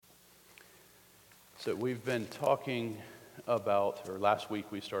So we've been talking about, or last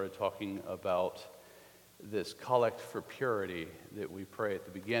week we started talking about this collect for purity that we pray at the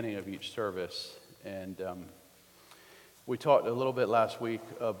beginning of each service. And we talked a little bit last week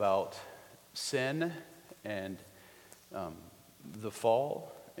about sin and the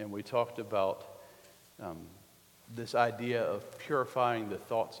fall. And we talked about this idea of purifying the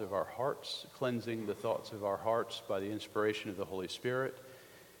thoughts of our hearts, cleansing the thoughts of our hearts by the inspiration of the Holy Spirit.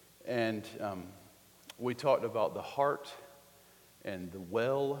 And we talked about the heart and the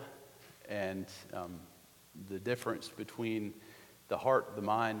will and the difference between the heart, the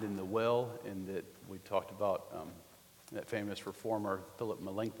mind, and the will. And that we talked about that famous reformer, Philip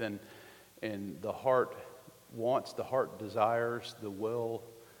Melanchthon. And the heart wants, the heart desires, the will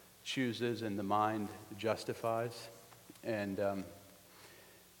chooses, and the mind justifies. And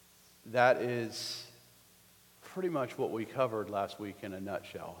that is pretty much what we covered last week in a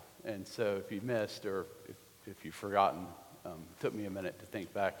nutshell. And so if you missed or if you've forgotten, it took me a minute to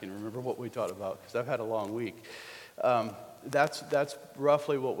think back and remember what we talked about because I've had a long week. That's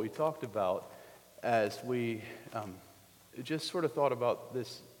roughly what we talked about as we just sort of thought about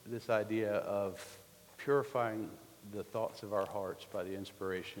this idea of purifying the thoughts of our hearts by the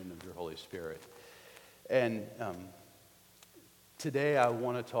inspiration of your Holy Spirit. And today I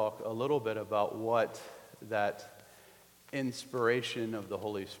want to talk a little bit about what that inspiration of the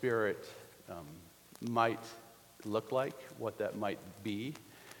Holy Spirit might look like, what that might be,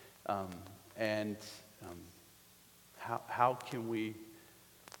 and how can we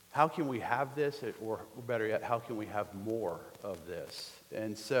have this, or better yet, how can we have more of this?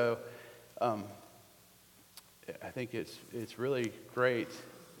 And so I think it's really great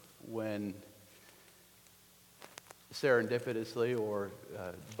when serendipitously or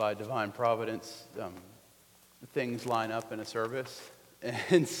by divine providence things line up in a service.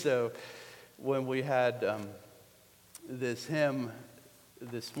 And so when we had this hymn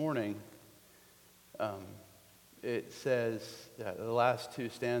this morning, it says that the last two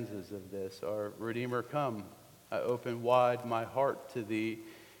stanzas of this are, Redeemer, come, I open wide my heart to thee,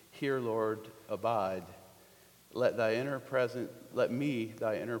 here, Lord, abide. Let me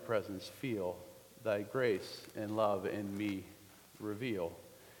thy inner presence feel, thy grace and love in me reveal.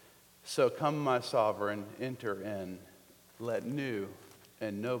 So come, my sovereign, enter in, let new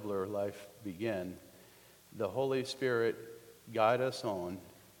and nobler life begin. The Holy Spirit guide us on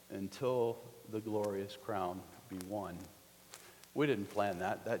until the glorious crown be won. We didn't plan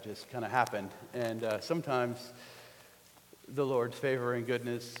that. That just kind of happened. And sometimes the Lord's favor and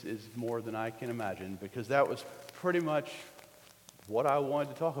goodness is more than I can imagine, because that was pretty much what I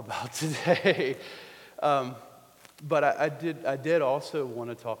wanted to talk about today. But I did also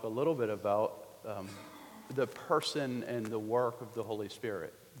want to talk a little bit about the person and the work of the Holy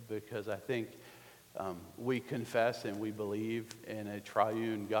Spirit, because I think we confess and we believe in a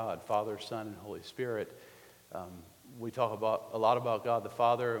triune God, Father, Son, and Holy Spirit. We talk a lot about God the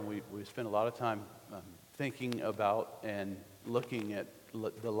Father, and we spend a lot of time thinking about and looking at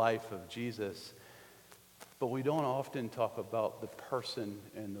the life of Jesus, but we don't often talk about the person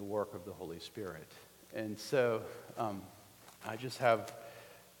and the work of the Holy Spirit. And so I just have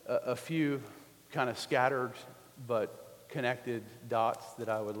a few kind of scattered but connected dots that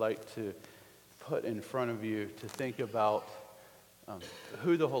I would like to put in front of you to think about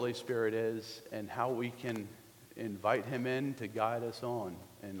who the Holy Spirit is and how we can invite him in to guide us on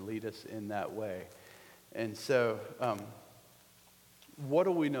and lead us in that way. And so what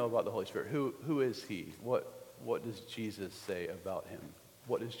do we know about the Holy Spirit? Who is he? What does Jesus say about him?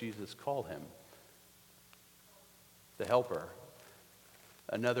 What does Jesus call him? The helper.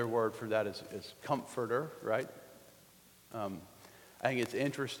 Another word for that is comforter, right? I think it's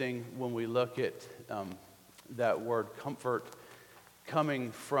interesting when we look at that word comfort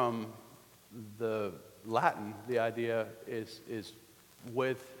coming from the Latin. The idea is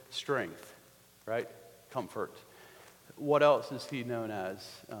with strength, right? Comfort. What else is he known as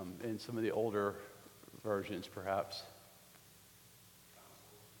in some of the older versions, perhaps?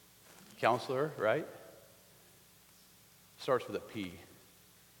 Counselor, right? Starts with a P.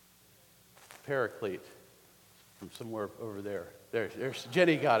 Paraclete. From somewhere over there. There's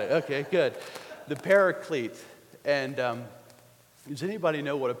Jenny got it. Okay, good. The Paraclete. And does anybody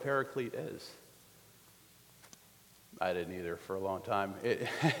know what a Paraclete is? I didn't either for a long time.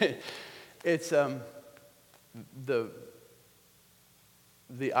 It's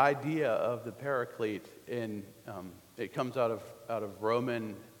the idea of the Paraclete in it comes out of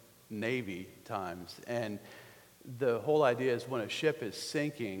Roman Navy times, and the whole idea is when a ship is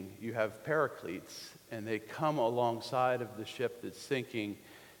sinking, you have Paracletes, and they come alongside of the ship that's sinking,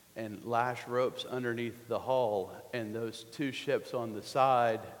 and lash ropes underneath the hull, and those two ships on the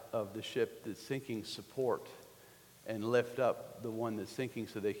side of the ship that's sinking support and lift up the one that's sinking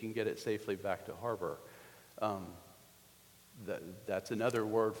so they can get it safely back to harbor. That's another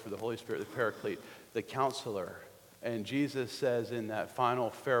word for the Holy Spirit, the Paraclete, the Counselor. And Jesus says in that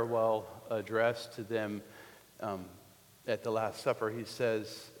final farewell address to them at the Last Supper, he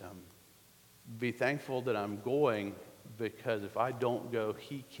says, be thankful that I'm going, because if I don't go,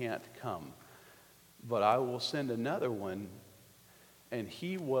 he can't come. But I will send another one, and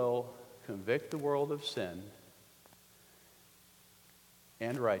he will convict the world of sin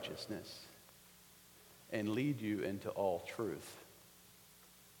and righteousness and lead you into all truth.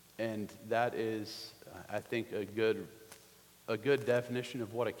 And that is, I think, a good definition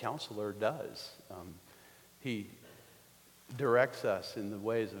of what a counselor does. He directs us in the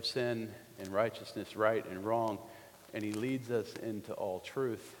ways of sin and righteousness, right and wrong, and he leads us into all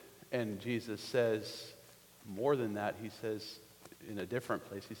truth. And Jesus says, more than that, he says in a different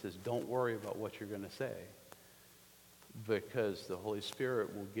place, he says, don't worry about what you're going to say, because the Holy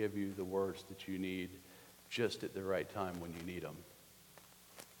Spirit will give you the words that you need just at the right time when you need them.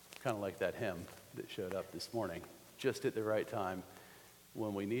 Kind of like that hymn that showed up this morning, just at the right time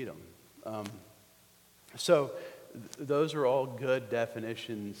when we need them. So those are all good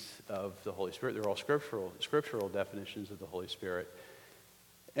definitions of the Holy Spirit. They're all scriptural definitions of the Holy Spirit.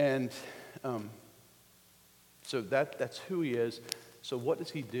 And so that's who he is. So what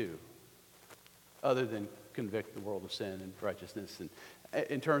does he do other than convict the world of sin and righteousness? And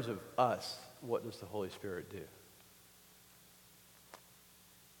in terms of us, what does the Holy Spirit do?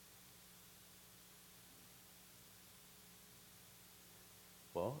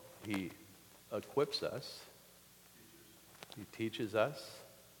 Well, he equips us. He teaches us.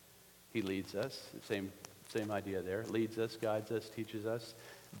 He leads us. Same idea there. Leads us, guides us, teaches us,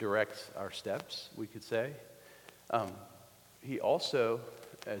 directs our steps, we could say. He also,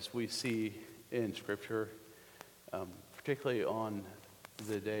 as we see in Scripture, particularly on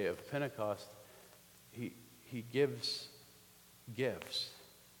the day of Pentecost, he gives gifts.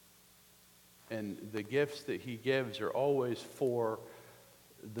 And the gifts that he gives are always for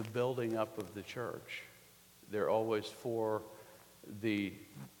the building up of the church. They're always for the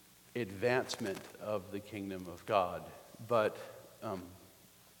advancement of the kingdom of God. But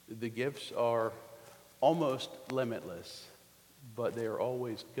the gifts are almost limitless, but they are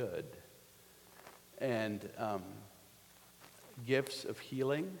always good. And gifts of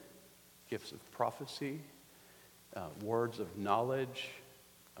healing, gifts of prophecy, words of knowledge,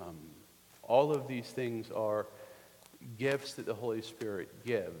 all of these things are gifts that the Holy Spirit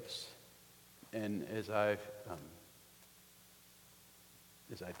gives. And as I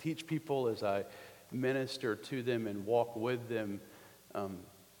teach people, as I minister to them and walk with them,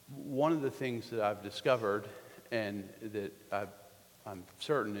 one of the things that I've discovered, and that I'm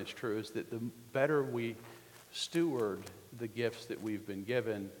certain is true, is that the better we steward the gifts that we've been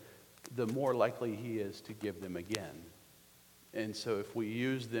given, the more likely he is to give them again. And so if we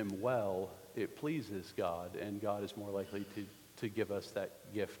use them well, it pleases God, and God is more likely to give us that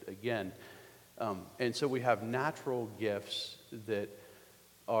gift again. And so we have natural gifts that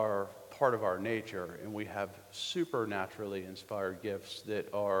are part of our nature, and we have supernaturally inspired gifts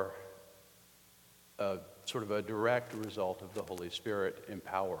that are sort of a direct result of the Holy Spirit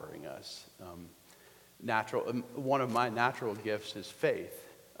empowering us. One of my natural gifts is faith.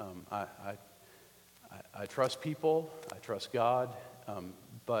 I trust people, I trust God,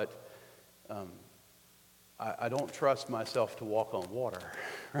 but I don't trust myself to walk on water,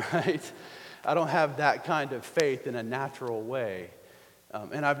 right? I don't have that kind of faith in a natural way.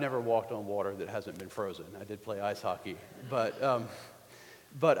 And I've never walked on water that hasn't been frozen. I did play ice hockey.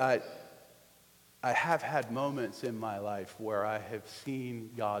 But I have had moments in my life where I have seen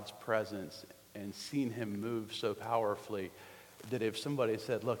God's presence and seen him move so powerfully that if somebody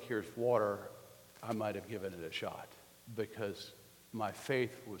said, look, here's water, I might have given it a shot, because my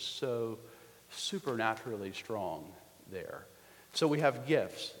faith was so supernaturally strong there. So we have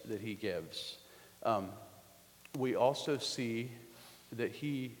gifts that he gives. We also see that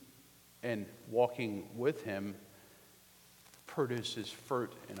he, and walking with him, produces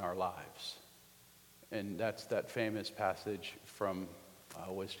fruit in our lives. And that's that famous passage from, I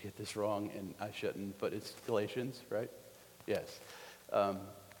always get this wrong and I shouldn't, but it's Galatians, right? Yes.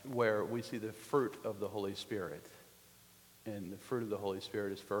 Where we see the fruit of the Holy Spirit. And the fruit of the Holy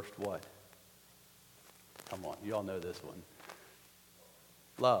Spirit is first what? Come on, you all know this one.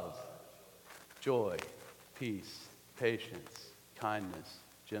 Love, joy, peace, patience, kindness,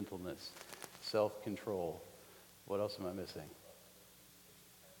 gentleness, self-control. What else am I missing?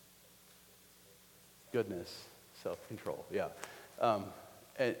 goodness, self-control. Yeah.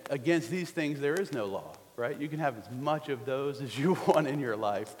 And against these things, there is no law, right? You can have as much of those as you want in your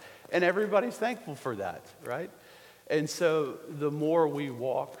life, and everybody's thankful for that, right? And so the more we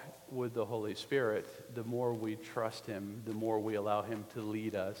walk with the Holy Spirit, the more we trust him, the more we allow him to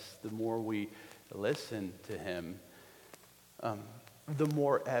lead us, the more we listen to him, the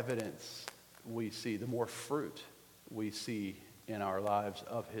more evidence we see, the more fruit we see in our lives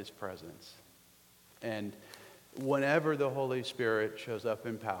of his presence. And whenever the Holy Spirit shows up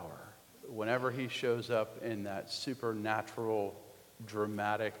in power, whenever he shows up in that supernatural,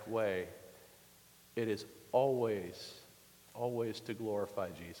 dramatic way, it is always to glorify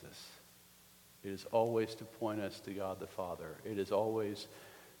Jesus. It is always to point us to God the Father. It is always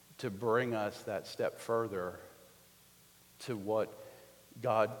to bring us that step further to what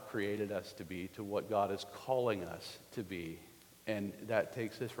God created us to be, to what God is calling us to be. And that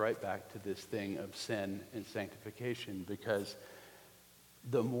takes us right back to this thing of sin and sanctification, because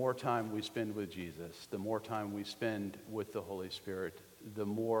the more time we spend with Jesus, the more time we spend with the Holy Spirit, the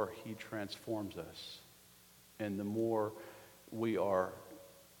more he transforms us, and the more we are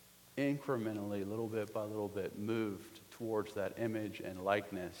incrementally, little bit by little bit, moved towards that image and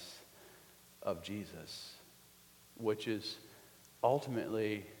likeness of Jesus, which is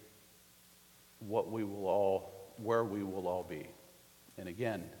ultimately where we will all be. And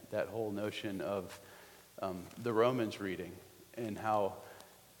again, that whole notion of the Romans reading, and how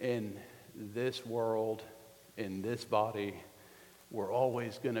in this world, in this body, we're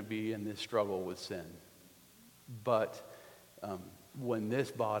always going to be in this struggle with sin. But when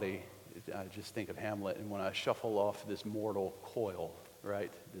this body, I just think of Hamlet, and when I shuffle off this mortal coil,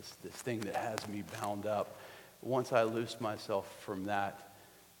 right, this thing that has me bound up, once I loose myself from that,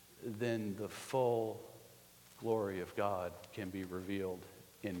 then the full glory of God can be revealed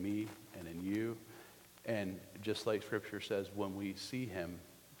in me and in you. And just like Scripture says, when we see him,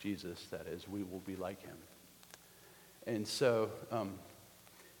 Jesus, that is, we will be like him. And so,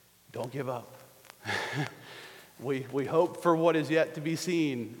 don't give up. We hope for what is yet to be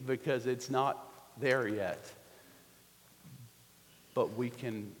seen, because it's not there yet. But we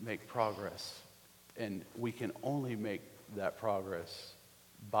can make progress, and we can only make that progress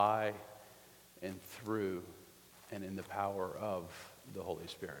by and through and in the power of the Holy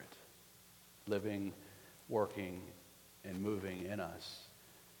Spirit, living, working, and moving in us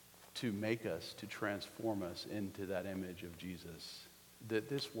to make us, to transform us into that image of Jesus that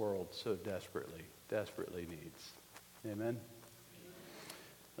this world so desperately needs. Amen?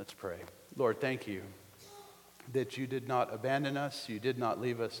 Let's pray. Lord, thank you that you did not abandon us, you did not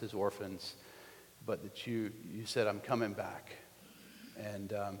leave us as orphans, but that you said, I'm coming back.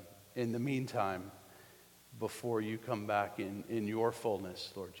 And in the meantime, before you come back in your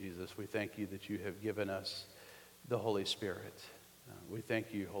fullness, Lord Jesus, we thank you that you have given us the Holy Spirit. We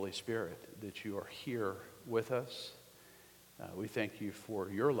thank you, Holy Spirit, that you are here with us. We thank you for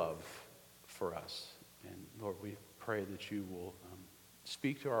your love for us. And Lord, we pray that you will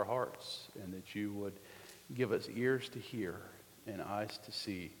speak to our hearts, and that you would give us ears to hear and eyes to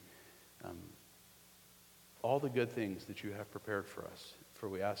see all the good things that you have prepared for us. For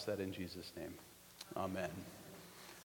we ask that in Jesus' name. Amen.